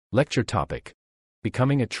Lecture topic: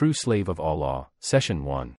 Becoming a True Slave of Allah, Session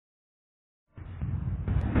 1.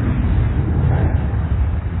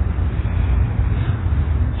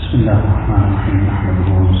 بسم الله الرحمن الرحيم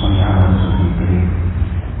نحمده ونصلي على رسوله الكريم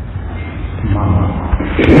أما بعد.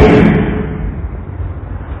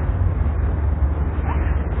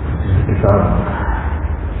 These are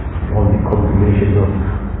all the compilations of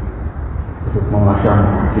Prophet Muhammad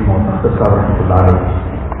Shah.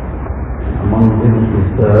 Among them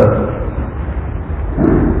is the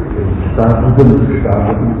Kitab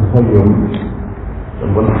al-Muhayyum, the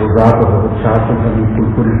Malfuzat of Prophet Shah and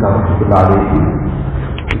Kulkul Kitab,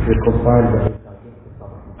 which were compiled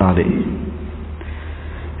by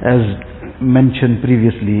As mentioned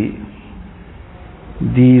previously,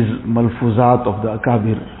 these Malfuzat of the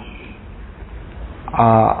Akabir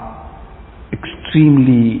are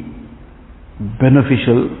extremely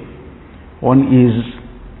beneficial. One is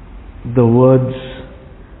the words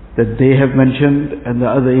that they have mentioned, and the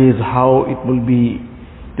other is how it will be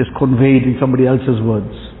just conveyed in somebody else's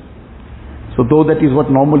words. So though that is what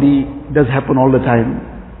normally does happen all the time,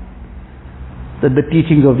 that the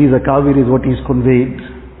teachings of these Akabir is what is conveyed,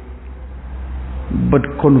 but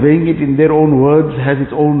conveying it in their own words has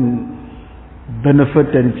its own benefit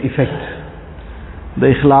and its effect.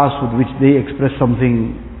 The ikhlas with which they express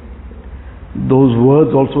something, those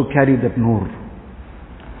words also carry that nur.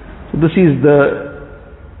 So this is the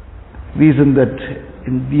reason that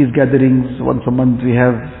in these gatherings, once a month we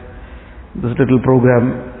have this little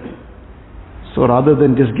program. So rather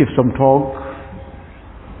than just give some talk,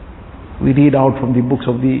 we read out from the books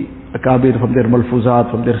of the Akabir, from their Malfuzat,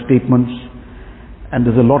 from their statements. And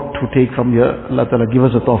there's a lot to take from here. Allah Ta'ala give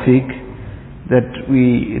us a tawfiq that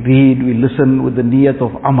we read, we listen with the niyat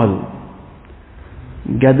of amal.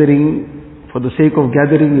 Gathering for the sake of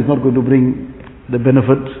gathering is not going to bring the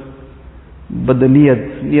benefit. But the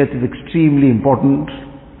niyat is extremely important.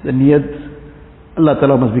 The niyat, Allah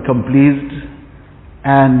Ta'ala must become pleased,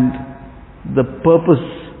 and the purpose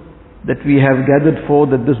that we have gathered for,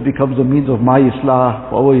 that this becomes a means of my islah,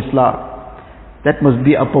 for our islah, that must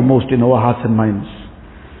be uppermost in our hearts and minds.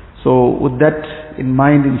 So with that in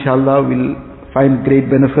mind, inshallah, we'll find great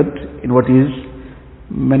benefit in what is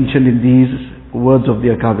mentioned in these words of the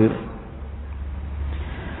Akabir.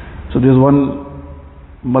 So there's one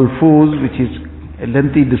Malfuz, which is a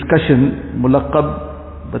lengthy discussion,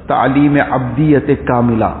 Mulaqab Ta'aleem Abdiyat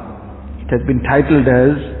Kamila. It has been titled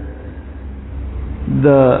as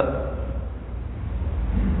the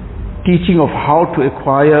teaching of how to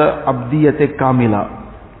acquire Abdiyat Kamila,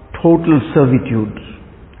 total servitude.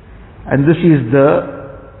 And this is the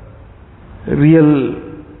real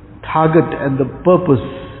target and the purpose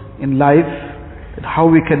in life, that how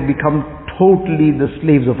we can become totally the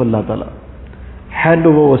slaves of Allah Ta'ala. Hand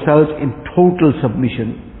over ourselves in total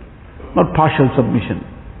submission, not partial submission,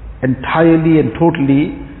 entirely and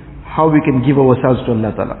totally, how we can give ourselves to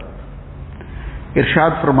Allah Ta'ala.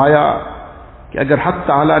 Irshad फरमाया कि अगर हक़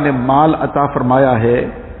ताला ने माल अता फरमाया है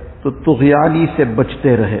तो तुग़यानी से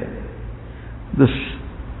बचते रहे. This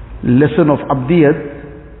lesson of Abdiyat,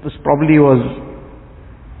 this probably was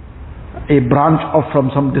a branch off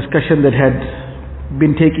from some discussion that had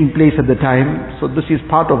been taking place at the time. So this is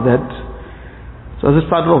part of that. So I just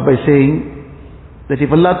started off by saying that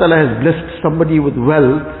if Allah Ta'ala has blessed somebody with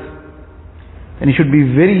wealth, then he should be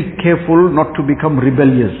very careful not to become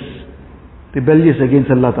rebellious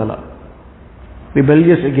against Allah Ta'ala,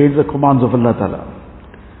 rebellious against the commands of Allah Ta'ala.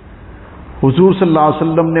 Huzur Sallallahu Alaihi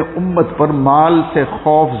Wasallam ने उम्मत पर माल से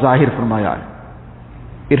खौफ जाहिर फरमाया है.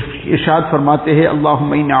 इरशाद फरमाते हैं,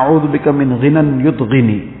 अल्लाहुम्मा इन्नी अऊज़ु बिका मिन गिनन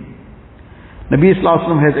युतग़िनी. Nabi Sallallahu Alaihi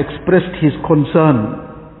Wasallam has expressed his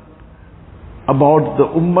concern about the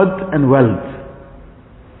ummah and wealth,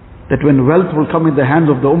 that when wealth will come in the hands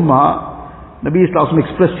of the ummah, Nabi Sallallahu Alaihi Wasallam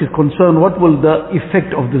expressed his concern, what will the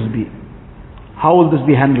effect of this be? How will this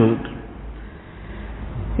be handled?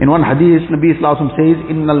 In one hadith, Nabi Sallallahu Alaihi Wasallam says,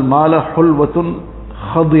 Innal mala hulwatun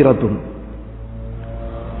khadiratun.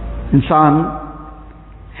 Insan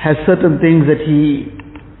has certain things that he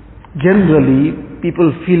generally,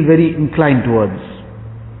 people feel very inclined towards.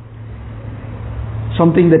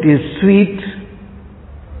 Something that is sweet,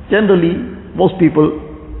 generally, most people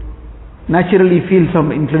naturally feel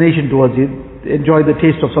some inclination towards it, enjoy the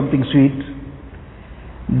taste of something sweet.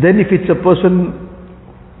 Then if it's a person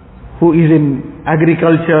who is in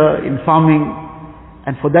agriculture, in farming,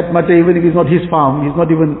 and for that matter, even if it's not his farm,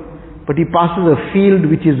 but he passes a field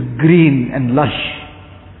which is green and lush.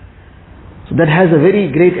 So that has a very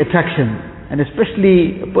great attraction, and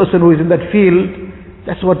especially a person who is in that field,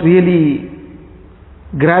 that's what really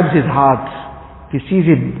grabs his heart. He sees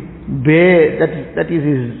it bare, that is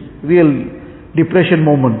his real depression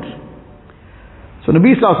moment. So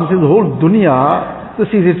Nabi Sallallahu Alaihi Wasallam says the whole dunya, this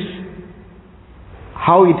is its,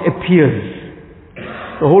 how it appears.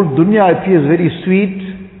 The whole dunya appears very sweet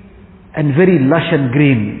and very lush and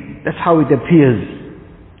green. That's how it appears.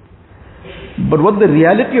 But what the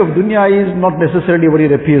reality of dunya is not necessarily what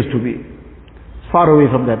it appears to be. It's far away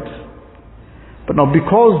from that. But now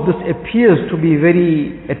because this appears to be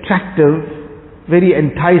very attractive, very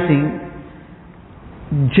enticing,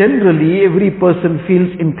 generally every person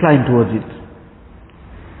feels inclined towards it.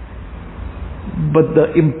 But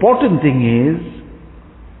the important thing is,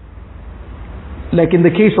 like in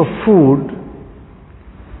the case of food,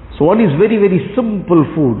 so one is very, very simple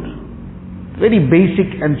food, very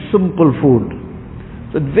basic and simple food.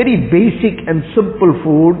 So very basic and simple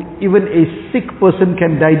food, even a sick person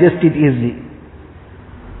can digest it easily.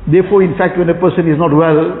 Therefore, in fact, when a person is not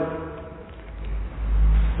well,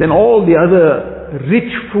 then all the other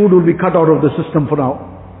rich food will be cut out of the system for now,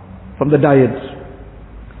 from the diet.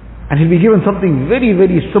 And he'll be given something very,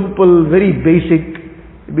 very simple, very basic.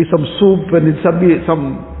 It'll be some soup and it's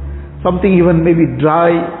something even maybe dry,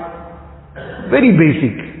 very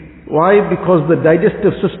basic. Why? Because the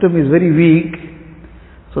digestive system is very weak.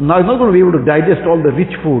 So now it's not going to be able to digest all the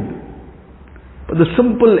rich food. But the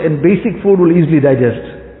simple and basic food will easily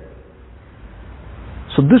digest.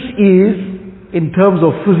 So this is in terms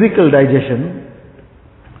of physical digestion.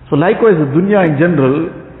 So likewise the dunya in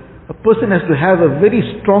general, a person has to have a very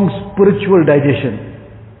strong spiritual digestion.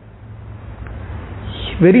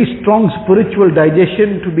 Very strong spiritual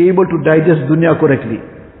digestion to be able to digest dunya correctly.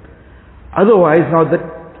 Otherwise, now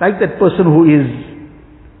like that person who is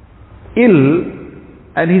ill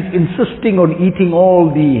and he's insisting on eating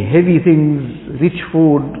all the heavy things, rich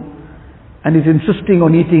food, and he's insisting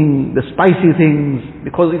on eating the spicy things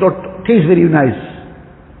because it tastes very nice.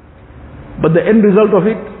 But the end result of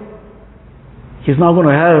it, he's now going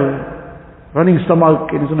to have running stomach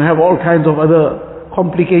and he's going to have all kinds of other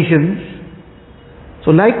complications. So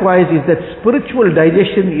likewise, if that spiritual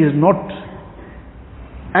digestion is not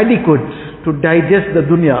adequate to digest the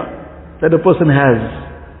dunya that a person has,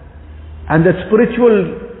 and that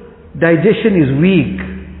spiritual digestion is weak,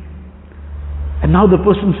 and now the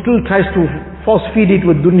person still tries to force feed it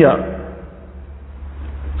with dunya,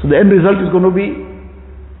 so the end result is going to be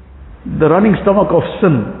the running stomach of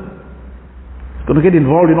sin. He's going to get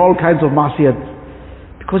involved in all kinds of ma'asiyat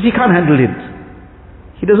because he can't handle it.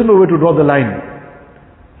 He doesn't know where to draw the line.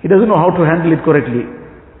 He doesn't know how to handle it correctly.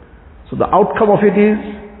 So the outcome of it is,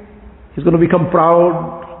 he's going to become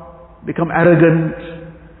proud, become arrogant,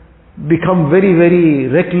 become very, very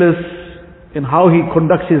reckless in how he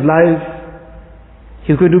conducts his life.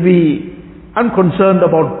 He's going to be unconcerned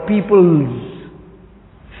about people's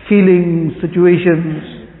feelings,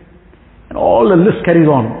 situations, and all the list carries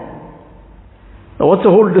on. Now what's the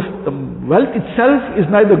whole list? The wealth itself is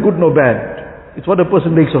neither good nor bad. It's what a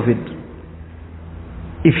person makes of it.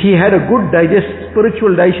 If he had a good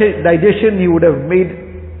spiritual digestion, he would have made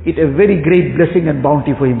it a very great blessing and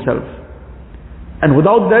bounty for himself. And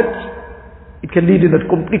without that, it can lead in a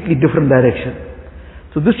completely different direction.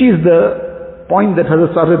 So this is the point that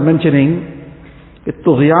Hazrat started mentioning, कि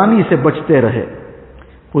तुग़यानी से बचते रहे.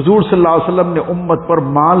 हुजूर सल्लल्लाहु अलैहि वसल्लम ने उम्मत पर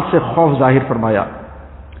माल से खौफ जाहिर फरमाया.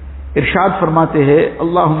 इरशाद फरमाते हैं,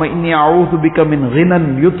 अल्लाहुम्मा इन्नी अऊज़ु बिका मिन गिनन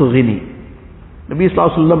युतग़िनी. Nabi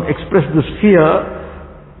sallallahu alaihi wasallam expressed this fear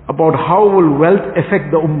about how will wealth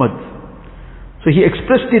affect the ummah. So he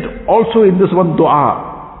expressed it also in this one dua.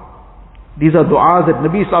 These are du'as that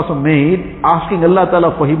Nabi sallallahu alaihi wasallam made, asking Allah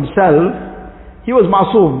Ta'ala for himself. He was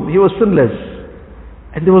masoom, he was sinless.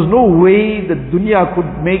 And there was no way that dunya could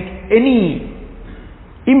make any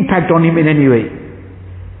impact on him in any way.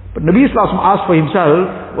 But Nabi sallallahu alaihi wasallam asked for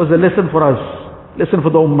himself was a lesson for us, lesson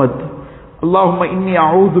for the ummah. Allahumma inni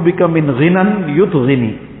a'udhu bika min ghinan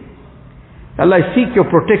yutghini. Allah, I seek your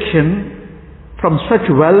protection from such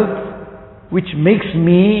wealth which makes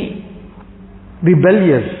me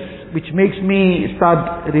rebellious, which makes me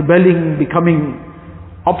start rebelling, becoming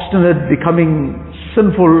obstinate, becoming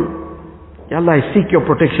sinful. Ya Allah, I seek your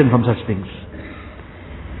protection from such things.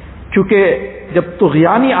 क्योंकि जब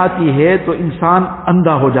तुग़यानी आती है तो इंसान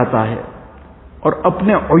अंधा हो जाता है और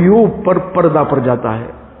अपने अयूब पर पर्दा पड़ जाता है.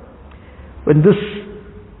 When this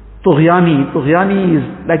Tughiyani is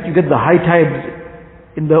like you get the high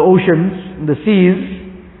tides in the oceans, in the seas,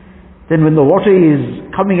 then when the water is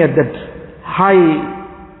coming at that high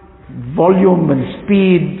volume and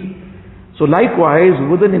speed, so likewise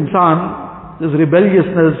within insan, this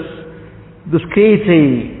rebelliousness, this creates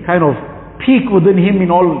a kind of peak within him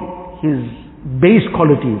in all his base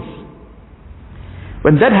qualities.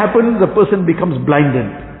 When that happens, the person becomes blinded.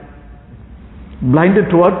 Blinded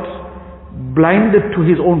to what? Blinded to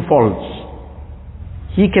his own faults.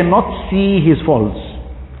 He cannot see his faults.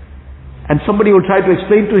 And somebody will try to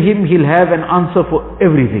explain to him, he'll have an answer for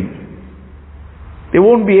everything. There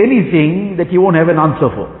won't be anything that he won't have an answer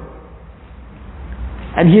for.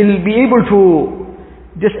 And he'll be able to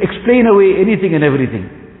just explain away anything and everything.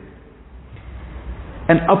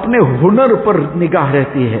 And apne hunar par nigah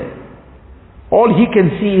rehti hai. All he can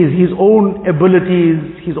see is his own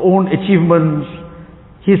abilities, his own achievements,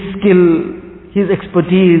 his skill, his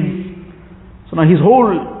expertise. So now his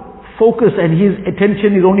whole focus and his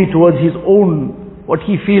attention is only towards his own, what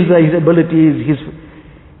he feels are his abilities, his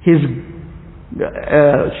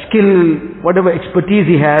skill, whatever expertise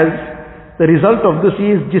he has. The result of this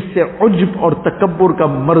is jisse ujb aur takabbur ka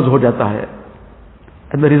marz ho jata hai.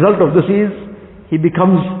 And the result of this is he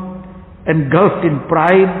becomes engulfed in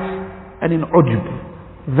pride and in ujb,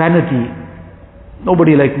 vanity.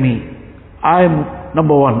 Nobody like me. I am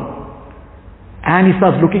number one. And he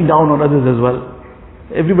starts looking down on others as well.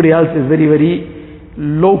 Everybody else is very, very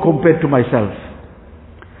low compared to myself.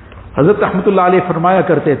 Hazrat Rahmatullah alayhi फरमाया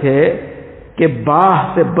करते थे कि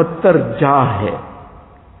बाह से बदतर जाह है,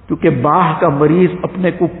 क्योंकि बाह का मरीज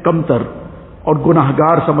अपने को कमतर और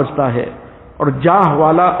गुनाहगार समझता है और जाह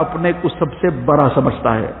वाला अपने को सबसे बड़ा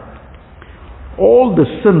समझता है. All the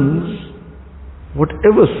sins,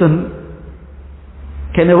 whatever sin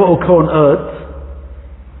can ever occur on earth,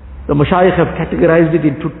 the Mashayikh have categorized it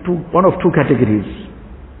into one of two categories.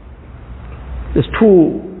 There's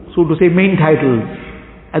two, so to say, main titles,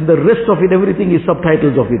 and the rest of it, everything is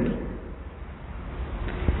subtitles of it.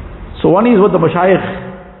 So one is what the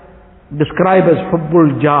Mashayikh describe as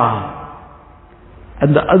Hubbul Jah,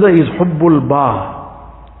 and the other is Hubbul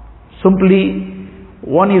Bah. Simply,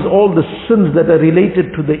 one is all the sins that are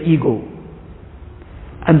related to the ego,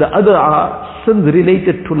 and the other are sins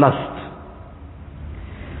related to lust.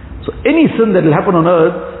 So any sin that will happen on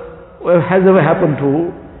earth, or has ever happened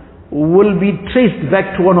to, will be traced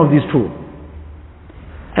back to one of these two.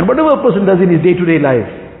 And whatever a person does in his day-to-day life,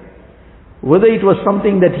 whether it was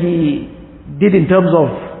something that he did in terms of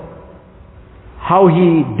how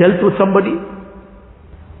he dealt with somebody,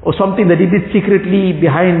 or something that he did secretly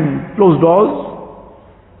behind closed doors,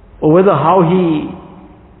 or whether how he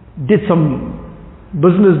did some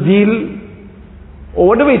business deal, or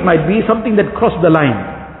whatever it might be, something that crossed the line,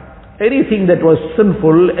 anything that was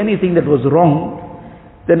sinful, anything that was wrong,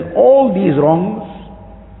 then all these wrongs,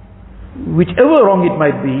 whichever wrong it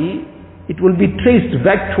might be, it will be traced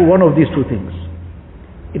back to one of these two things.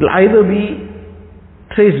 It will either be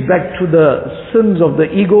traced back to the sins of the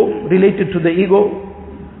ego, related to the ego,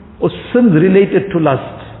 or sins related to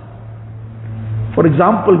lust. For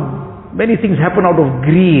example, many things happen out of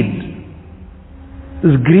greed.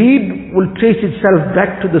 This greed will trace itself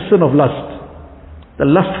back to the sin of lust. The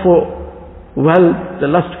lust for wealth, the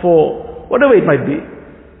lust for whatever it might be.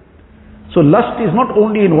 So lust is not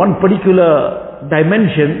only in one particular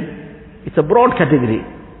dimension, it's a broad category.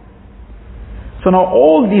 So now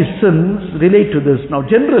all these sins relate to this. Now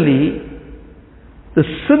generally, the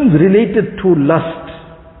sins related to lust,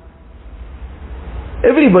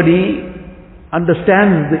 everybody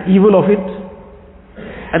understands the evil of it.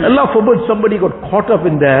 And Allah forbid somebody got caught up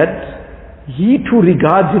in that, he too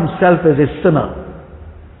regards himself as a sinner.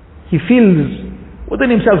 He feels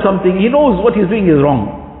within himself something, he knows what he's doing is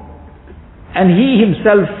wrong. And he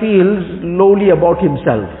himself feels lowly about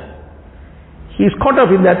himself. He's caught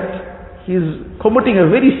up in that, he's committing a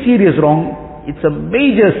very serious wrong. It's a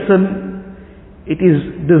major sin. It is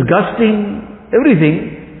disgusting,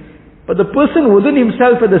 everything. But the person within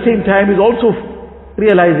himself at the same time is also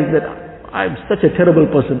realizing that I'm such a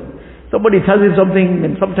terrible person. Somebody tells him something,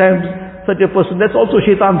 and sometimes such a person, that's also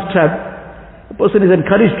shaitan's trap. The person is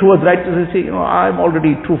encouraged towards righteousness, saying, I'm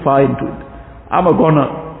already too far into it. I'm a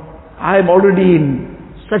goner. I am already in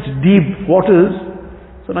such deep waters.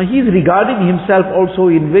 So now he is regarding himself also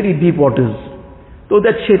in very deep waters. Though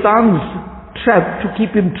that's shaitan's trap to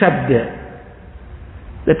keep him trapped there.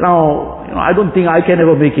 That now, I don't think I can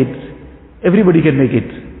ever make it. Everybody can make it.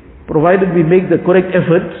 Provided we make the correct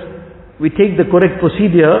effort, we take the correct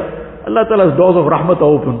procedure, Allah Ta'ala's doors of rahmat are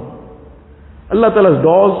open. Allah Ta'ala's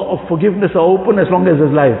doors of forgiveness are open as long as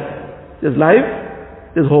there's life. There's life,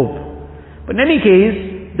 there's hope. But in any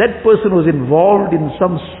case, that person was involved in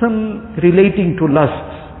some sin relating to lust.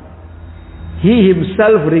 He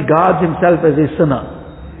himself regards himself as a sinner.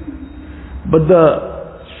 But the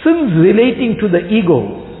sins relating to the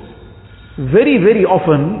ego, very, very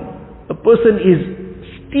often, a person is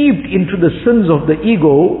steeped into the sins of the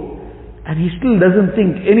ego, and he still doesn't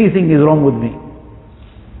think anything is wrong with me.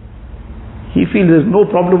 He feels there's no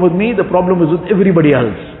problem with me, the problem is with everybody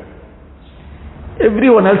else.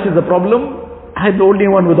 Everyone else is the problem, I'm the only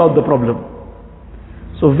one without the problem.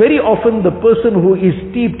 So very often the person who is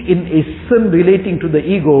steeped in a sin relating to the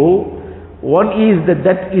ego, one is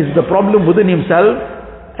that is the problem within himself,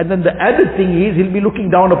 and then the added thing is he'll be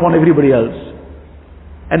looking down upon everybody else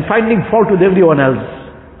and finding fault with everyone else.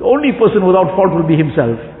 The only person without fault will be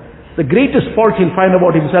himself. The greatest fault he'll find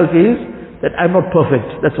about himself is that I'm not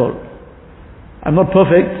perfect, that's all. I'm not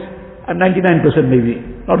perfect, I'm 99% maybe,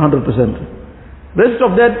 not 100%. Rest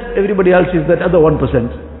of that, everybody else is that other 1%.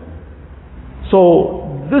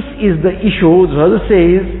 So this is the issue. The Hazrat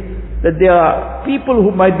says that there are people who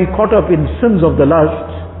might be caught up in sins of the lust,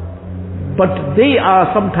 but they are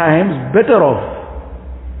sometimes better off.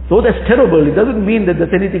 Though that's terrible, it doesn't mean that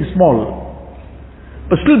there's anything small.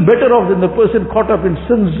 But still better off than the person caught up in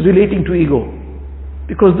sins relating to ego.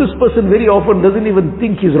 Because this person very often doesn't even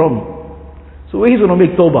think he's wrong. So where he's going to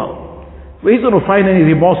make tawbah? Where he's going to find any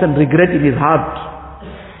remorse and regret in his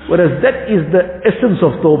heart? Whereas that is the essence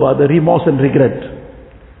of tawbah, the remorse and regret.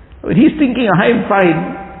 When he's thinking, I am fine,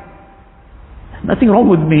 nothing wrong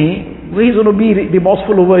with me, where he's going to be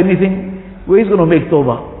remorseful over anything? Where he's going to make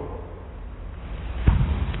tawbah?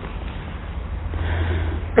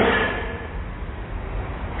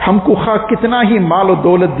 हमको खा कितना ही माल और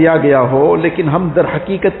दौलत दिया गया हो, लेकिन हम दर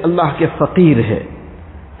हकीकत अल्लाह के फकीर है.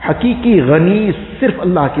 हकीकी गनी सिर्फ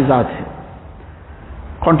अल्लाह की जात है.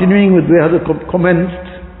 Continuing with where Hazrat commenced,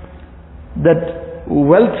 that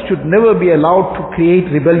wealth should never be allowed to create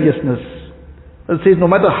rebelliousness. It says no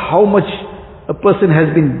matter how much a person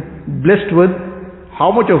has been blessed with,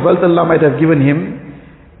 how much of wealth Allah might have given him,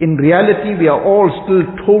 in reality we are all still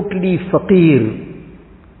totally faqir.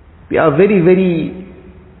 We are very, very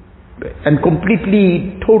and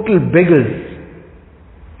completely total beggars.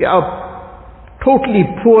 We are totally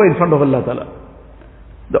poor in front of Allah Ta'ala.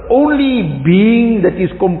 The only being that is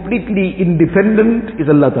completely independent is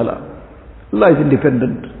Allah Ta'ala. Allah is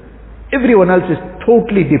independent. Everyone else is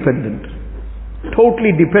totally dependent.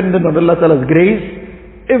 Totally dependent on Allah Ta'ala's grace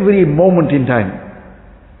every moment in time.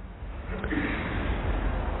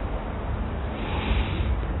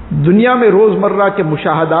 दुनिया में रोजमर्रा के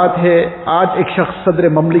मुशाहदात है. आज एक शख्स सदर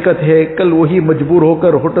ममलिकत है, कल वही मजबूर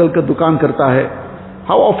होकर होटल का दुकान करता है.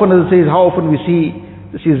 How often, as it says, how often we see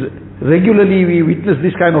this is regularly we witness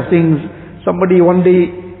this kind of things. Somebody one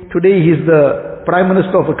day, today he's the prime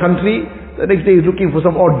minister of a country, the next day he's looking for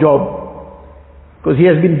some odd job because he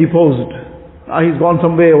has been deposed. He's gone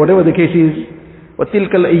somewhere, whatever the case is.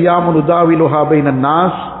 وَتِلْكَ الْأَيَّامُ نُدَاوِلُهَا بَيْنَ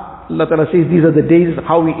النَّاسِ. Allah Ta'ala says these are the days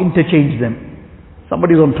how we interchange them.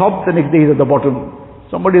 Somebody is on top, the next day is at the bottom.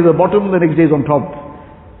 Somebody is at the bottom, the next day is on top.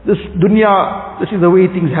 This dunya, this is the way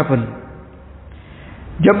things happen.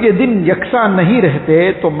 जब ये दिन यकसा नहीं रहते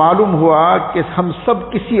तो मालूम हुआ कि हम सब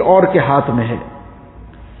किसी और के हाथ में है.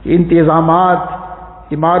 इंतजामात,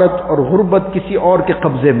 इमारत और गुर्बत किसी और के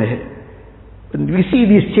कब्जे में है. And we see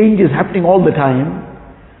these changes happening all the time.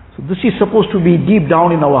 So this is supposed to be deep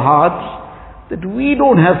down in our hearts that we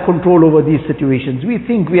don't have control over these situations. We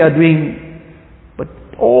think we are doing, but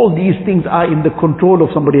all these things are in the control of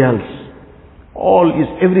somebody else.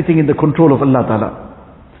 Everything in the control of Allah Ta'ala.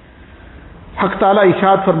 Haq Ta'ala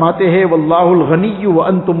Ishad farmate hai, Wallahul Ghaniyyu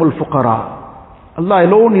wa antumul fuqara. Allah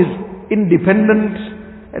alone is independent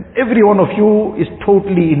and every one of you is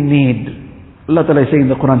totally in need. Allah Ta'ala is saying in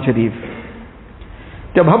the Quran Sharif.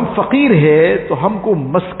 जब हम फकीर है तो हमको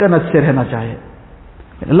मस्कनत से रहना चाहिए.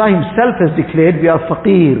 Allah Himself has declared we are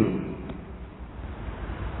faqir.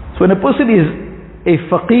 So when a person is a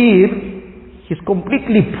faqir, he is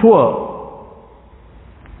completely poor.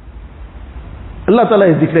 Allah Ta'ala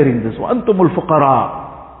is declaring this. وَأَنْتُمُ الْفُقَرَاءِ.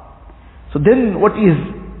 So then what is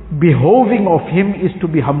behoving of him is to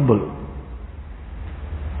be humble.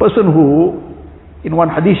 Person who, in one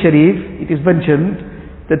hadith sharif, it is mentioned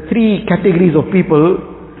that three categories of people,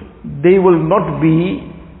 they will not be,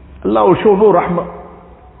 Allah will show no rahmah,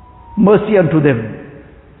 mercy unto them.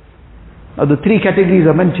 Now the three categories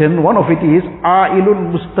are mentioned. One of it is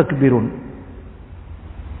A'ilun Mustakbirun.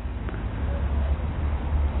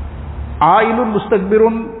 A'ilun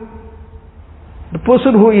Mustakbirun, the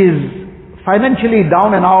person who is financially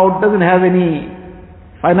down and out, doesn't have any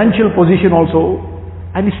financial position also,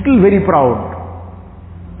 and is still very proud.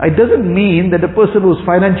 It doesn't mean that the person who is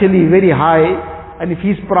financially very high, and if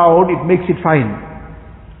he's proud, it makes it fine.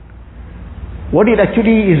 What it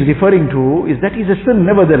actually is referring to is that is a sin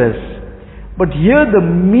nevertheless. But here the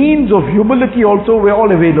means of humility also were all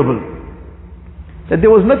available. That there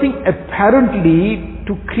was nothing apparently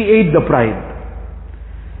to create the pride.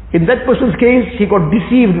 In that person's case, he got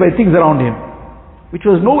deceived by things around him, which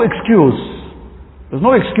was no excuse. There's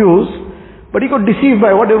no excuse, but he got deceived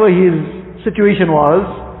by whatever his situation was.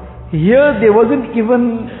 Here there wasn't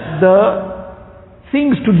even the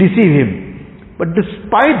things to deceive him. But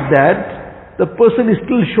despite that, the person is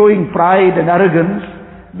still showing pride and arrogance.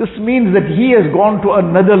 This means that he has gone to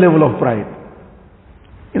another level of pride.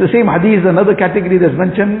 In the same hadith, another category that's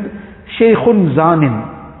mentioned, Shaykhun Zanin.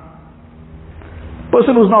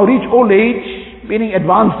 Person who's now reached old age, meaning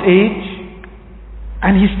advanced age,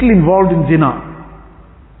 and he's still involved in zina.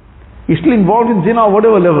 He's still involved in zina or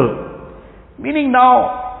whatever level. Meaning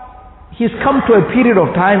now, he's come to a period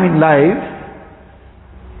of time in life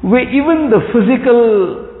where even the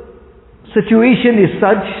physical situation is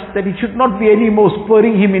such that it should not be any more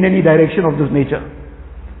spurring him in any direction of this nature.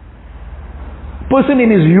 Person in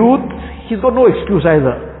his youth, he's got no excuse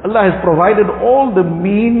either. Allah has provided all the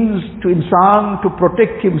means to insan to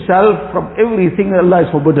protect himself from everything that Allah has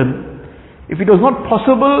forbidden. If it was not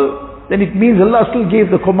possible, then it means Allah still gave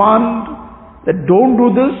the command that don't do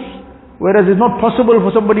this, whereas it's not possible for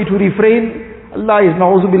somebody to refrain. Allah is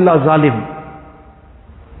na'uzubillah zalim.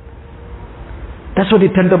 That's what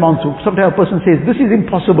it tantamounts to. Sometimes a person says, this is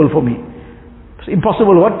impossible for me. It's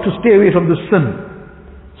impossible what? To stay away from this sin.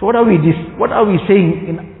 So what are we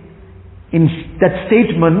saying in that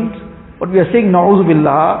statement? What we are saying,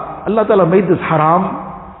 na'uzubillah, Allah Ta'ala made this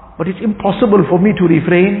haram, but it's impossible for me to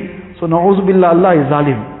refrain. So na'uzubillah, Allah is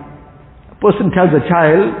zalim. A person tells a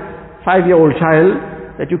child, 5-year-old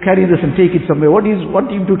child, that you carry this and take it somewhere. What is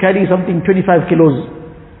wanting to carry something 25 kilos?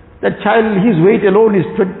 That child, his weight alone is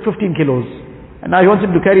 15 kilos. And now he wants him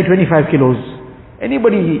to carry 25 kilos.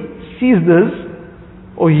 Anybody sees this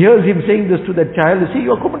or hears him saying this to that child, they say,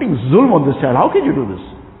 you are committing zulm on this child. How can you do this?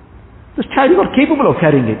 This child is not capable of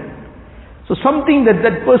carrying it. So something that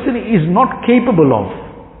that person is not capable of,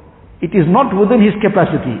 it is not within his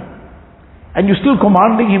capacity, and you're still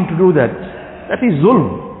commanding him to do that. That is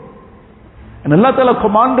zulm. And Allah Ta'ala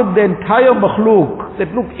commanded the entire makhluk that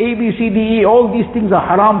look, A, B, C, D, E, all these things are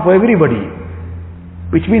haram for everybody.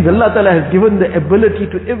 Which means Allah Ta'ala has given the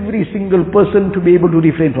ability to every single person to be able to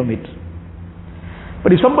refrain from it.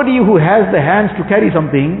 But if somebody who has the hands to carry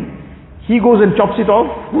something, he goes and chops it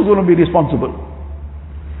off, who's going to be responsible?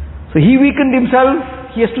 So he weakened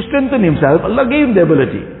himself, he has to strengthen himself. Allah gave him the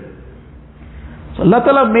ability. So Allah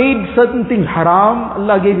Ta'ala made certain things haram.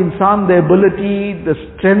 Allah gave insan the ability, the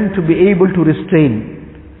strength to be able to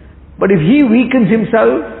restrain. But if he weakens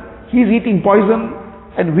himself, he's eating poison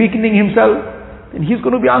and weakening himself, then he's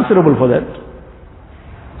going to be answerable for that.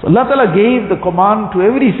 So Allah Ta'ala gave the command to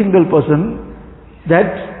every single person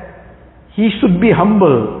that he should be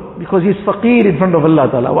humble because he's faqir in front of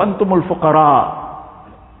Allah Ta'ala. وَأَنْتُمُ الْفُقَرَاء.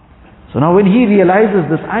 So now when he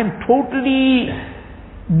realizes this, I'm totally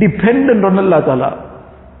dependent on Allah Ta'ala.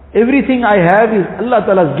 Everything I have is Allah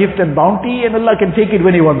Ta'ala's gift and bounty, and Allah can take it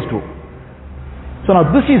when He wants to. So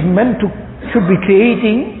now this is meant to, should be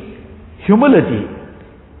creating humility,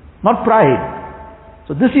 not pride.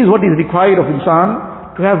 So this is what is required of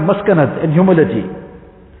insan, to have maskanat and humility.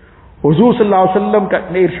 Huzur sallallahu alaihi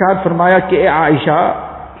wasallam ने इरशाद फरमाया कि ए आयशा,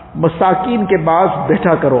 मसाकीन के पास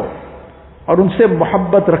बैठा करो और उनसे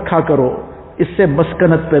मोहब्बत रखा करो, इससे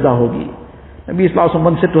मस्कनत पैदा होगी. Nabi sallallahu alaihi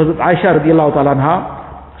wasallam said to Hazrat Aisha radiyallahu ta'ala anha,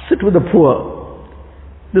 sit with the poor.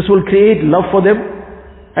 This will create love for them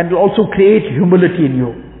and will also create humility in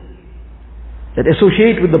you. That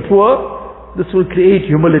associate with the poor, this will create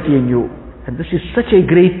humility in you. And this is such a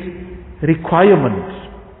great requirement.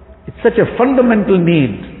 It's such a fundamental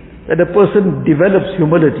need that a person develops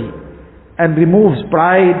humility and removes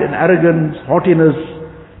pride and arrogance, haughtiness,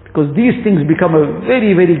 because these things become a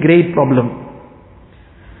very, very great problem.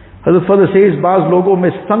 Hazrat further says, baaz logo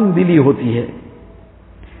mein sang dili hoti hai.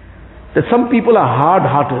 That some people are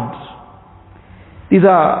hard-hearted. These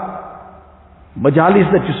are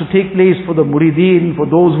majalis that used to take place for the murideen, for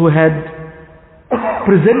those who had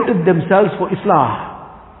presented themselves for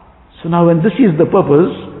Islah. So now when this is the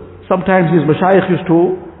purpose, sometimes these mashayikh used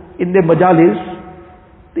to, in their majalis,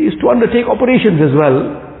 they used to undertake operations as well,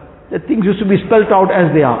 that things used to be spelt out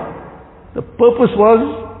as they are. The purpose was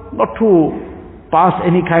not to pass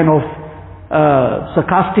any kind of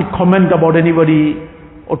sarcastic comment about anybody,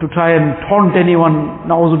 or to try and taunt anyone.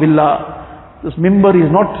 Na'uzubillah. This mimbar is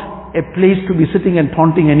not a place to be sitting and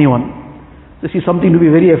taunting anyone. This is something to be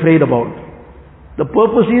very afraid about. The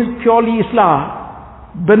purpose is purely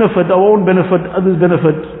Islah, benefit, our own benefit, others'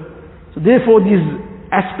 benefit. So therefore these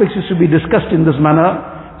aspects used to be discussed in this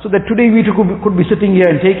manner, so that today we could be sitting here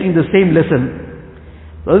and taking the same lesson.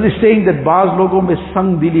 So this is saying that baaz logo mein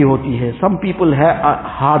sang dili hoti hai. Some people are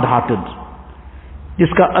hard-hearted.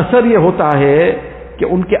 जिसका असर ये होता है कि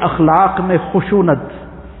उनके अखलाक में खुशूनत,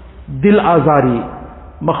 दिल आजारी,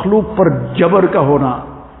 मखलूक पर जबर का होना,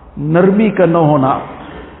 नरमी का न होना,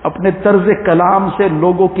 अपने तर्ज कलाम से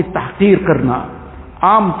लोगों की तहकीर करना,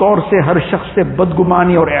 आम तौर से हर शख्स से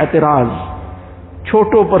बदगुमानी और एतराज,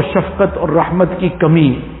 छोटों पर शफकत और रहमत की कमी,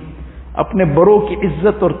 अपने बड़ों की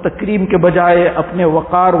इज्जत और तकरीम के बजाय अपने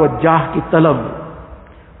वकार व जाह की तलब,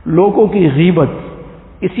 लोगों की गीबत,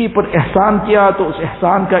 किसी पर एहसान किया तो उस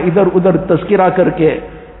एहसान का इधर उधर तज़किरा करके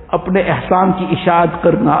अपने एहसान की इशाअत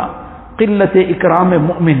करना, क़िल्लत इकराम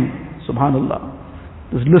मुमिन। सुभान अल्लाह,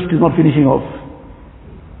 this list is not finishing of,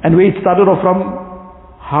 and way it started off from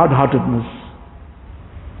hard heartedness,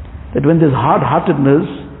 that when there is hard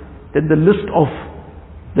heartedness then the list of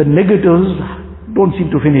the negatives don't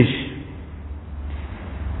seem to finish.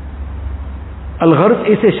 अलगर्ज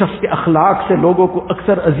ऐसे शख्स के अखलाक से लोगों को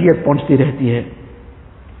अक्सर अजियत पहुंचती रहती है.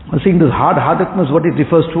 Seeing this hard-heartedness, what it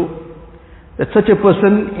refers to, that such a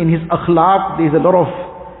person in his akhlaq there is a lot of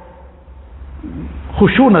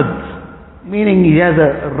khushunat, meaning he has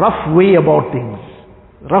a rough way about things,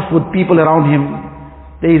 rough with people around him.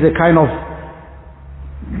 There is a kind of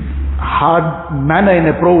hard manner in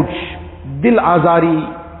approach, dil azari,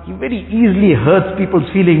 he very easily hurts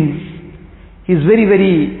people's feelings. He's very,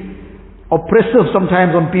 very oppressive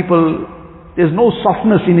sometimes on people. There's no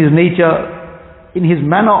softness in his nature. In his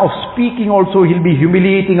manner of speaking also, he'll be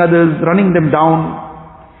humiliating others, running them down.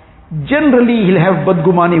 Generally, he'll have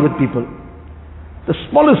badgumani with people. The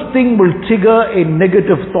smallest thing will trigger a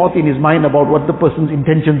negative thought in his mind about what the person's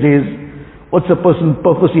intentions is, what the person's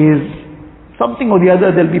purpose is. Something or the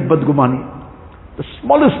other, there'll be badgumani. The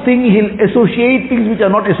smallest thing, he'll associate things which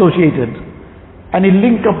are not associated. And he'll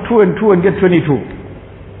link up 2 and 2 and get 22.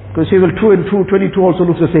 Because he will 2 and 2, 22 also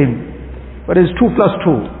looks the same. But it's 2 plus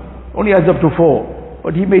 2. Only adds up to 4.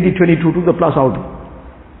 But he made it 22, took the plus out.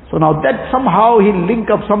 So now that somehow he'll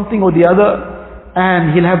link up something or the other,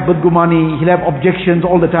 and he'll have badgumani, he'll have objections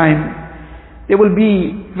all the time. There will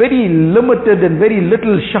be very limited and very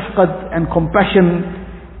little shafqat and compassion,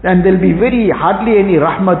 and there'll be very hardly any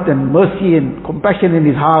rahmat and mercy and compassion in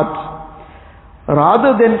his heart.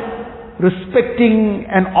 Rather than respecting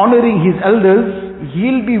and honoring his elders,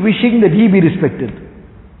 he'll be wishing that he be respected.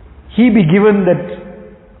 He be given that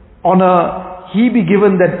honor, he be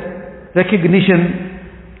given that recognition.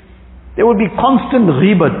 There will be constant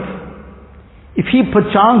ghibat. If he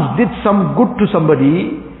perchance did some good to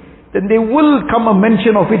somebody, then there will come a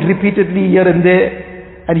mention of it repeatedly here and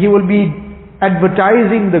there, and he will be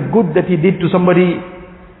advertising the good that he did to somebody,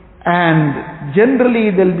 and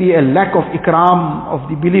generally there will be a lack of ikram of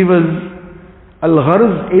the believers.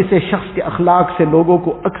 Al-gharz ऐसे शख्स के अखलाक से लोगों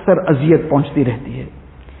को अक्सर अजियत पहुंचती रहती है.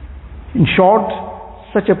 In short,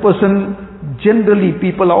 such a person, generally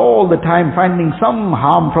people are all the time finding some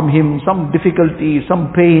harm from him, some difficulty,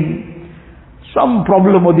 some pain, some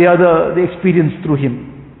problem or the other they experience through him.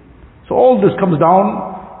 So all this comes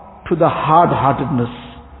down to the hard-heartedness.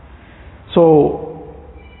 So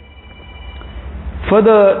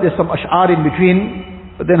further there's some ash'ar in between,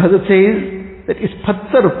 but then Hazrat says that is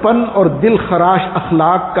pattarpan or dil kharash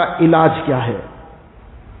akhlaq ka ilaj kya hai?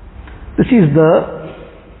 This is the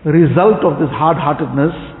result of this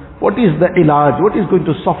hard-heartedness. What is the ilaj? What is going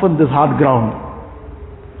to soften this hard ground?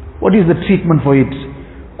 What is the treatment for it?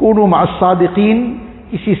 Kunu ma'as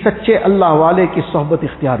sadiqeen, isi sacche Allah wale ki sohbat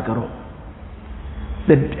ikhtiyar karo.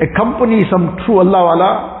 That accompany some true Allah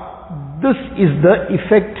wala, this is the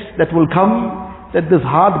effect that will come, that this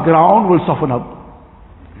hard ground will soften up.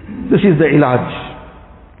 This is the ilaj.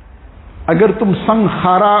 अगर तुम संग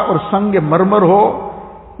खारा और संग मरमर हो,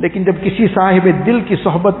 लेकिन जब किसी साहिब दिल की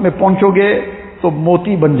सोहबत में पहुंचोगे तो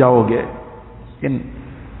मोती बन जाओगे. In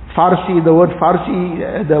Farsi, the word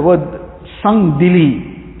sang dili,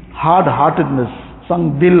 hard-heartedness,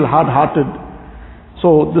 sang dil, hard-hearted.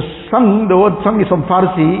 So the word sang is from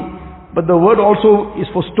Farsi, but the word also is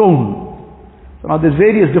for stone. So now there's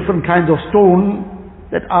various different kinds of stone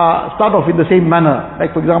that start off in the same manner.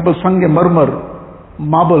 Like for example, sang marmar,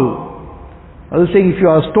 marble. I was saying if you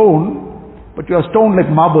are a stone, but you are stone like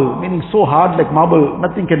marble, meaning so hard like marble,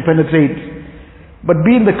 nothing can penetrate. But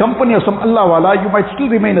be in the company of some Allah wala, you might still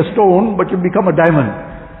remain a stone, but you'll become a diamond.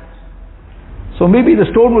 So maybe the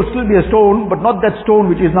stone will still be a stone, but not that stone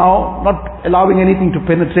which is now not allowing anything to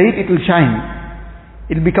penetrate, it will shine.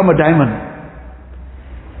 It will become a diamond.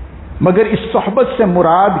 Magar is sohbat se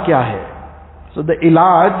murad kya hai? So the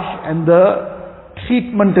ilaj and the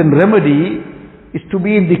treatment and remedy is to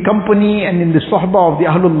be in the company and in the sohbah of the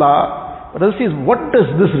Ahlullah. But this is, what does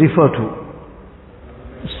this refer to?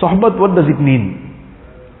 Sohbat, what does it mean?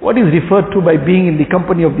 What is referred to by being in the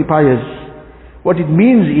company of the pious? What it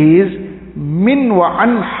means is, min wa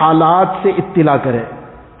an halat se ittila kare.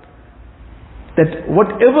 that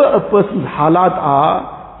whatever a person's halat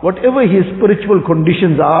are, whatever his spiritual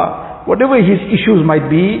conditions are, whatever his issues might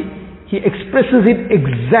be, he expresses it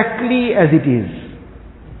exactly as it is.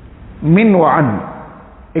 Min wa an.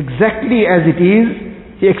 Exactly as it is,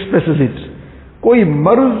 he expresses it. Koi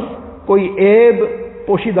marz, koi aib,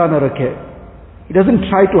 poshida na rakhe. He doesn't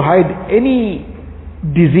try to hide any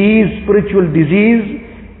disease, spiritual disease,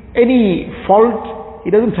 any fault. He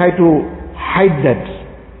doesn't try to hide that.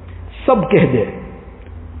 Sab keh de.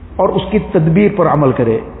 Aur uski tadbir par amal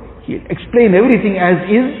kare. He explain everything as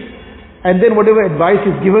is, and then whatever advice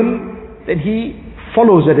is given, then he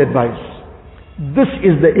follows that advice. This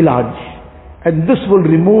is the ilaj, and this will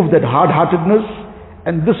remove that hard-heartedness,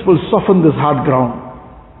 and this will soften this hard ground.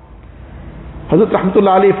 Hazrat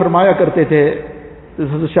Rahmatullah Alayhi farmaya karte the, this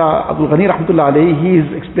Hazrat Shah Abdul Ghani Rahmatullah Alayhi, he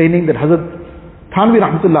is explaining that Hazrat Thanvi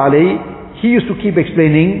Rahmatullah Alayhi, he used to keep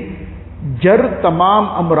explaining, jar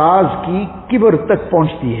tamam amraz ki kibr tak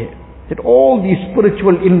pahunchti hai. That all these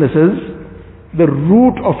spiritual illnesses, the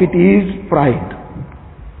root of it is pride.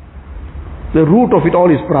 The root of it all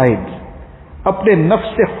is pride. अपने नफ्स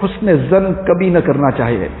से हुस्न ज़न कभी न करना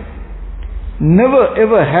चाहिए. Never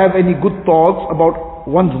ever have any good thoughts about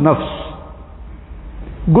one's nafs.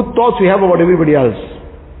 Good thoughts we have about everybody else,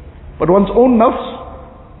 but one's own nafs,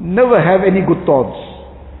 never have any good thoughts.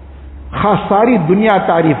 ख़ास सारी दुनिया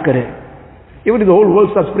तारीफ करे. Even if the whole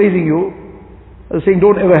world starts praising you, saying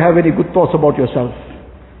don't ever have any good thoughts about yourself.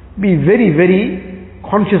 Be very, very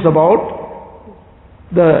conscious about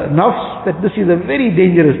the nafs, that this is a very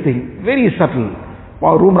dangerous thing, very subtle.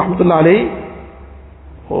 Ma'room Rahmatullah Alayhi,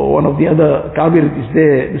 one of the other Kabir is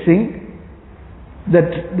there saying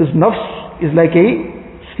that this nafs is like a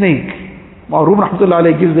snake. Ma'room Rahmatullah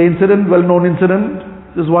Alayhi gives the incident, well-known incident.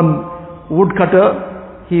 This one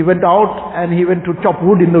woodcutter, he went out and he went to chop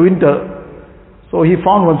wood in the winter. So he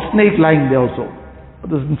found one snake lying there also. But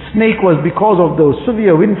the snake was, because of the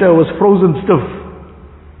severe winter, was frozen stiff.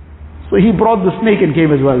 So he brought the snake and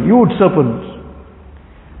came as well, huge serpent.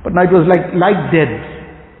 But now it was like dead,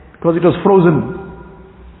 because it was frozen.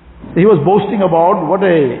 He was boasting about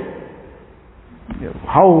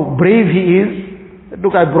how brave he is.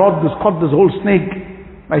 Look, I caught this whole snake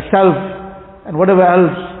myself and whatever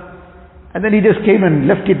else. And then he just came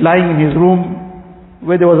and left it lying in his room,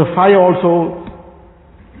 where there was a fire also.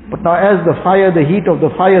 But now as the heat of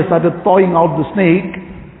the fire started thawing out the snake,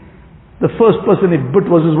 the first person it bit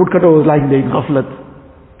was his woodcutter, was lying there in ghaflat.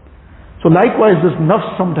 So likewise this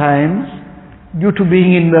nafs sometimes, due to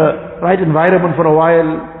being in the right environment for a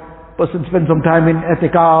while, person spent some time in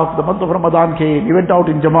i'tikaf, the month of Ramadan came, he went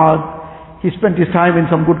out in Jamaat, he spent his time in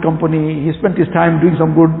some good company, he spent his time doing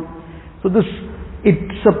some good. So it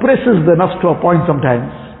suppresses the nafs to a point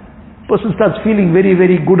sometimes. Person starts feeling very,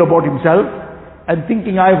 very good about himself and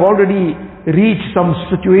thinking, I've already reached some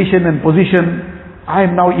situation and position, I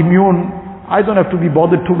am now immune, I don't have to be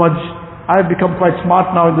bothered too much, I have become quite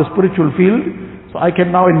smart now in the spiritual field, so I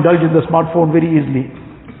can now indulge in the smartphone very easily.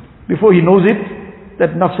 Before he knows it,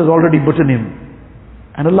 that nafs has already bitten him.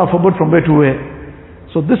 And Allah forbid from where to where.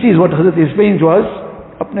 So this is what Hazrat explains was,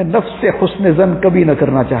 apne nafs se husn zan kabhi na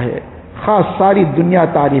karna chahe. Khas sari dunya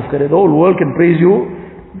taarif kare, the whole world can praise you.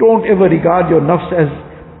 Don't ever regard your nafs as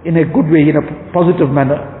in a good way, in a positive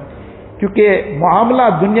manner. Kyunki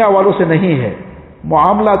muamla dunya walon se nahi hai.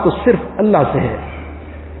 Muamla to sirf Allah se hai.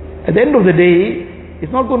 At the end of the day,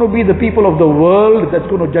 it's not going to be the people of the world that's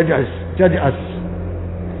going to judge us.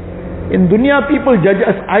 In dunya, people judge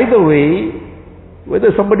us either way, whether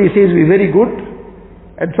somebody says we're very good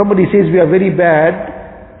and somebody says we are very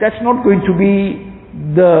bad. That's not going to be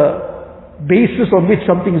the basis on which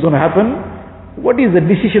something is going to happen. What is the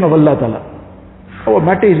decision of Allah Ta'ala? Our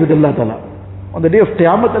matter is with Allah Ta'ala. On the day of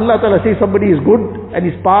Qiyamah, Allah Ta'ala says somebody is good and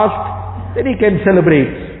is passed, then he can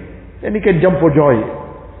celebrate, then he can jump for joy.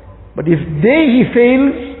 But if he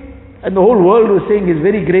fails and the whole world was saying he's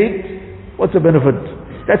very great, what's the benefit?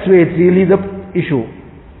 That's where it's really the issue.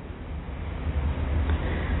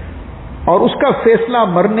 और उसका फैसला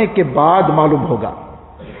मरने के बाद मालूम होगा.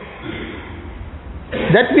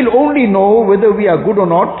 That will only know whether we are good or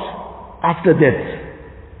not after death.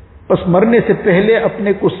 बस मरने से पहले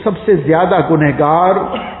अपने को सबसे ज्यादा गुनहगार,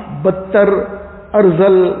 बदतर,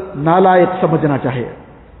 अरजल, नालायक समझना चाहिए.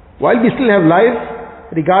 While we still have life,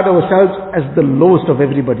 regard ourselves as the lowest of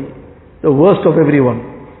everybody, the worst of everyone.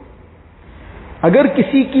 अगर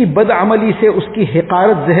किसी की बदअमली से उसकी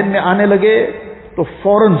हिकारत ज़हन में आने लगे तो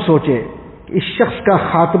फौरन सोचे कि इस शख्स का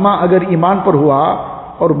खात्मा अगर ईमान पर हुआ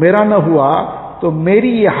और मेरा न हुआ तो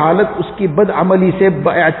मेरी ये हालत उसकी बदअमली से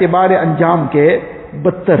बएतिबार अंजाम के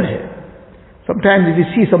बदतर है. Sometimes if you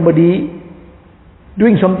see somebody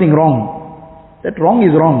doing something wrong that wrong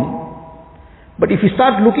is wrong. But if you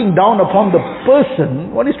start looking down upon the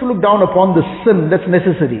person, one is to look down upon the sin, that's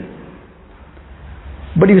necessary.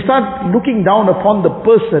 But if you start looking down upon the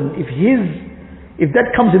person, if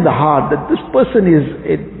that comes in the heart, that this person is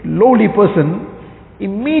a lowly person,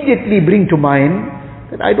 immediately bring to mind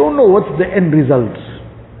that I don't know what's the end result.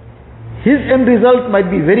 His end result might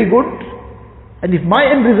be very good, and if my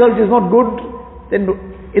end result is not good, then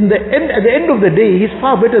at the end of the day, he's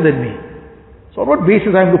far better than me. So on what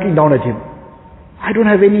basis I'm looking down at him? I don't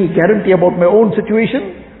have any guarantee about my own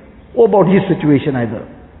situation or about his situation either.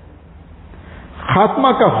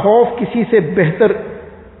 Khatma ka khauf kisi se behtar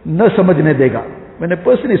na samajhne dega. When a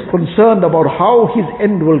person is concerned about how his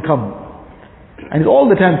end will come, and is all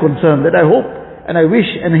the time concerned that I hope and I wish,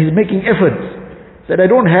 and he's making efforts that I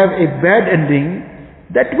don't have a bad ending,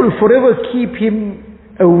 that will forever keep him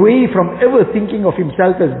away from ever thinking of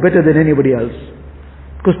himself as better than anybody else.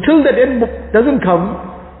 Because till that end doesn't come,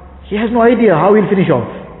 he has no idea how he'll finish off.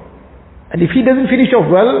 And if he doesn't finish off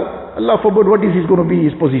well, Allah forbid, what is going to be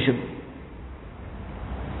his position?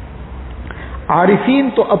 Arefin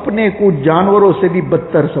तो अपने को जानवरों से भी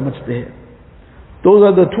बदतर समझते हैं. Those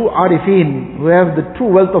are the true arifin who have the true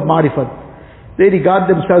wealth of marifat. They regard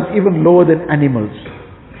themselves even lower than animals.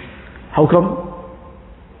 How come?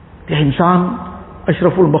 They are insan,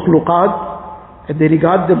 ashraful makhluqat, and they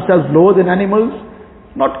regard themselves lower than animals,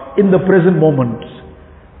 not in the present moment.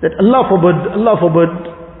 That Allah forbid,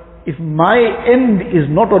 if my end is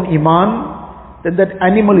not on iman, then that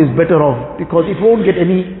animal is better off, because it won't get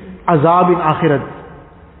any azab in akhirat.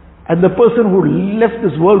 And the person who left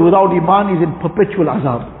this world without iman is in perpetual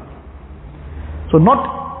azab. So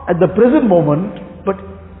not at the present moment, but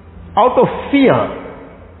out of fear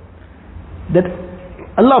that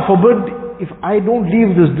Allah forbid, if I don't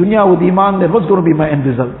leave this dunya with iman, then what's going to be my end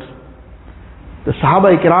result? The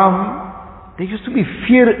Sahaba Ikram, they used to be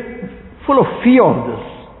full of fear of this.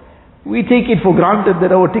 We take it for granted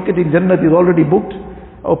that our ticket in Jannat is already booked,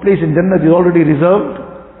 our place in Jannat is already reserved,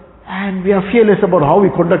 and we are fearless about how we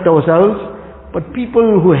conduct ourselves. But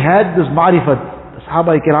people who had this marifat, the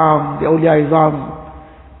Sahaba Ikram, the Awliya Izam,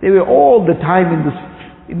 they were all the time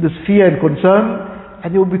in this fear and concern,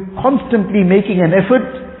 and they would be constantly making an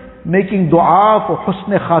effort, making dua for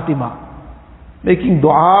husn khatima, making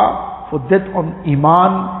dua for death on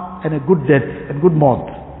iman and a good death and good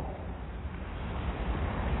maut.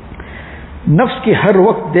 नफ्स की हर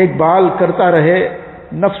वक्त देखभाल करता रहे,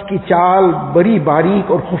 नफ्स की चाल बड़ी बारीक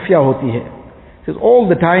और खुफिया होती है. Says all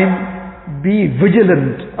the time be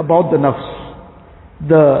vigilant about the nafs.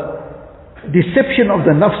 The deception of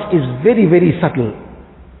the nafs is very, very subtle.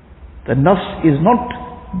 The nafs is not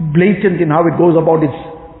blatant in how it goes about its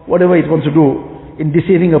whatever it wants to do in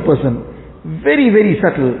deceiving a person. Very, very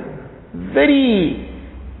subtle, very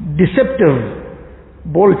deceptive.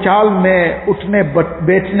 बोल चाल में, उठने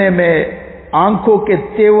बैठने में, आंखों के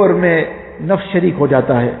तेवर में नफ्स शरीक हो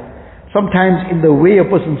जाता है. Sometimes in the way a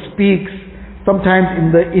person speaks, sometimes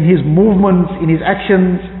in his movements, in his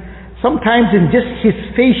actions, sometimes in just his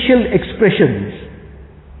facial expressions.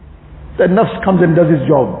 The nafs comes and does its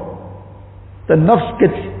job. The nafs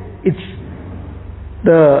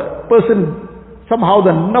the person, somehow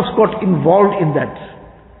the nafs got involved in that.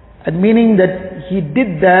 And meaning that he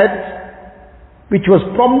did that which was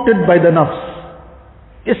prompted by the nafs.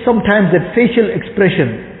 Just sometimes that facial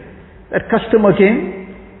expression. That customer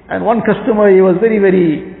came, and one customer, he was very,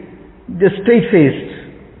 very just straight-faced.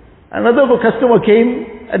 Another customer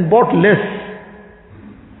came and bought less,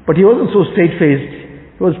 but he wasn't so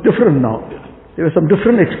straight-faced. He was different now. There were some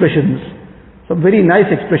different expressions, some very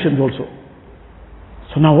nice expressions also.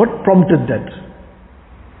 So now what prompted that?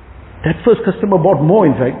 That first customer bought more,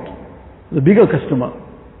 in fact, the bigger customer,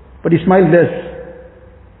 but he smiled less.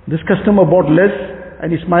 This customer bought less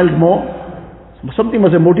and he smiled more. Something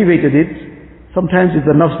must have motivated it. Sometimes it's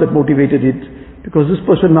the nafs that motivated it, because this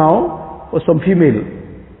person now was some female.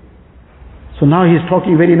 So now he's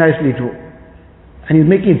talking very nicely too, and he's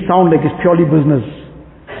making it sound like it's purely business,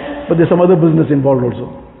 but there's some other business involved also.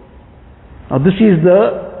 Now this is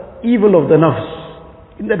the evil of the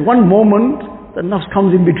nafs. In that one moment, the nafs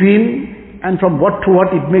comes in between, and from what to what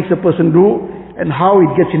it makes a person do, and how it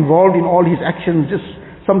gets involved in all his actions. Just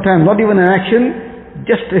sometimes not even an action,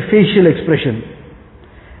 just a facial expression,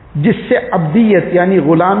 जिससे अब्दियत यानी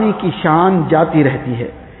गुलामी की शान जाती रहती है.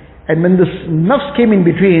 And when this nafs came in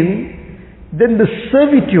between, then the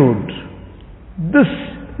servitude, this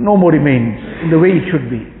no more remains in the way it should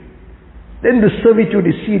be. Then the servitude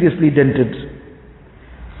is seriously dented.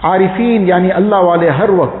 Arefin यानी अल्लाह वाले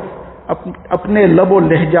हर वक्त अपने लबो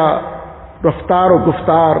लहजा, रफ्तार और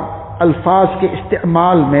गुफ्तार, अल्फाज के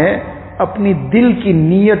इस्तेमाल में अपनी दिल की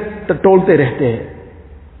नीयत टटोलते रहते हैं.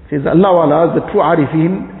 Says Allah Wala, the true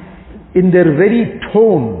Arifin, in their very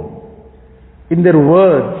tone, in their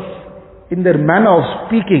words, in their manner of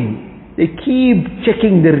speaking, they keep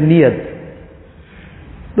checking their niyat.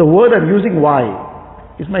 The word I'm using, why?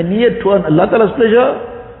 Is my niyat to earn Allah Ta'ala's pleasure,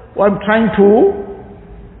 or I'm trying to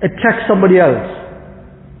attract somebody else?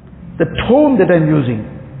 The tone that I'm using,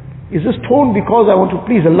 is this tone because I want to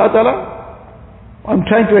please Allah Ta'ala, or I'm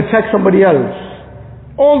trying to attract somebody else?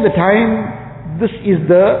 All the time, this is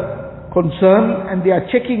the concern, and they are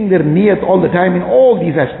checking their niyat all the time in all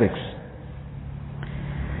these aspects.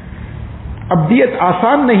 अब्दियत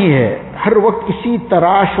आसान नहीं है. हर वक्त इसी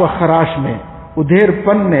तराश व खराश में,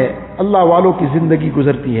 उधेरपन में अल्लाह वालों की जिंदगी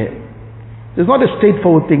गुजरती है. It's not a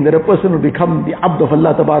straightforward thing that a person will become the abd of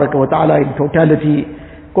Allah Tabaraka wa Ta'ala in totality.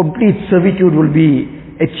 Complete servitude will be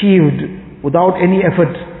achieved without any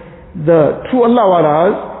effort. The true Allah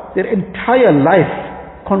walas, their entire life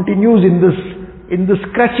continues in this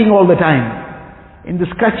scratching all the time, in the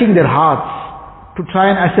scratching their hearts to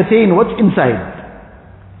try and ascertain what's inside.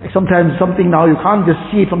 Like sometimes something now you can't just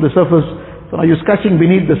see it from the surface, so now you're scratching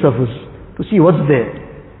beneath the surface to see what's there.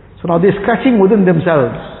 So now they're scratching within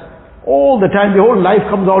themselves. All the time, the whole life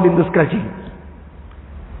comes out in the scratching.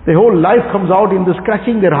 The whole life comes out in the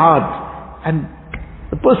scratching their heart. And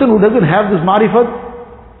the person who doesn't have this marifat,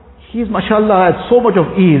 he's mashallah at so much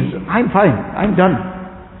of ease. I'm fine, I'm done.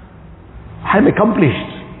 I'm accomplished.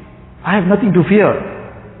 I have nothing to fear.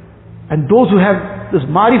 And those who have this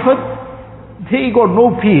marifat, they got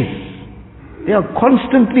no peace. They are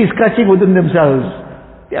constantly scratching within themselves.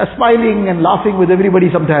 They are smiling and laughing with everybody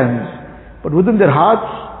sometimes, but within their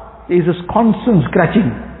hearts, there is this constant scratching.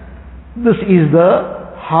 This is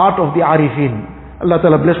the heart of the Arifin. Allah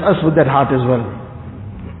Ta'ala bless us with that heart as well.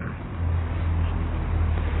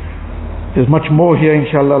 There's much more here,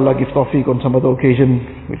 inshallah. Allah give tawfiq on some other occasion.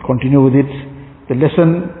 We'll continue with it. The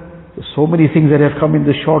lesson, there's so many things that have come in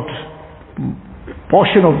the short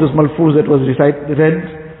portion of this malfuz that was read,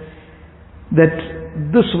 that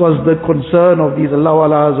this was the concern of these Allah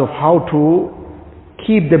Walas, of how to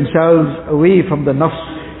keep themselves away from the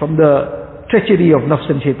nafs, from the treachery of nafs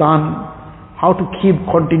and shaitan, how to keep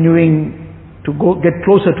continuing to get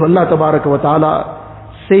closer to Allah Tabaraka wa Ta'ala,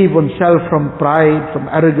 save oneself from pride, from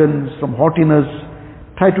arrogance, from haughtiness,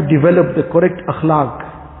 try to develop the correct akhlaq.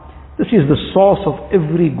 This is the source of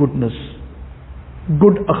every goodness.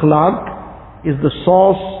 Good akhlaq is the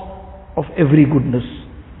source of every goodness.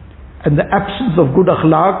 And the absence of good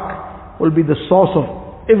akhlaq will be the source of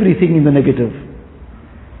everything in the negative.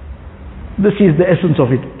 This is the essence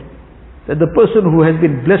of it. That the person who has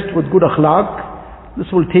been blessed with good akhlaq, this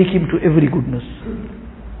will take him to every goodness.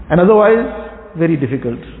 And otherwise, very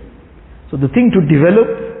difficult. So the thing to develop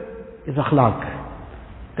is akhlaq.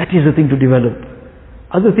 That is the thing to develop.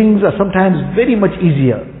 Other things are sometimes very much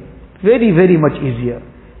easier. Very, very much easier.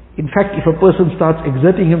 In fact, if a person starts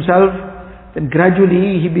exerting himself, then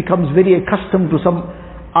gradually he becomes very accustomed to some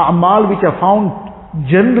a'mal which are found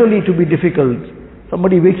generally to be difficult.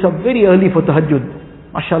 Somebody wakes up very early for tahajjud.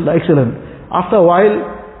 MashaAllah, excellent. After a while,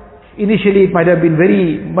 initially it might have been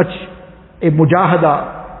very much a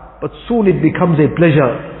mujahada, but soon it becomes a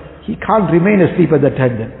pleasure. He can't remain asleep at that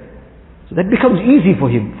time then. So that becomes easy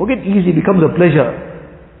for him. Forget easy, becomes a pleasure.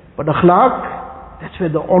 But akhlaq, that's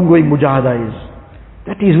where the ongoing mujahada is.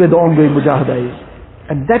 That is where the ongoing mujahada is.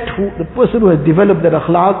 And the person who has developed that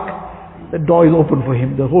akhlaq, the door is open for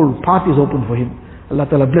him. The whole path is open for him. Allah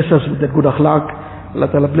Ta'ala bless us with that good akhlaq. Allah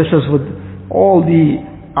Ta'ala bless us with all the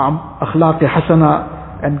akhlaq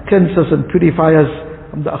hasana, and cleanse us and purify us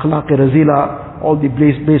from the akhlaq razila, all the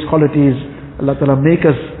base qualities. Allah Ta'ala make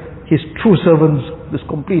us His true servants, this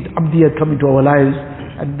complete abdiyat come into our lives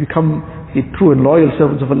and become the true and loyal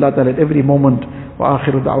servants of Allah Ta'ala at every moment. Wa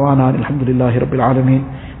akhiru da'wana alhamdulillahi rabbil alameen.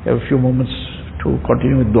 We have a few moments to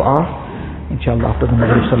continue with dua, inshallah, after the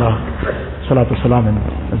Maghrib Salah, Salatu Salam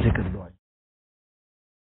and Zikr.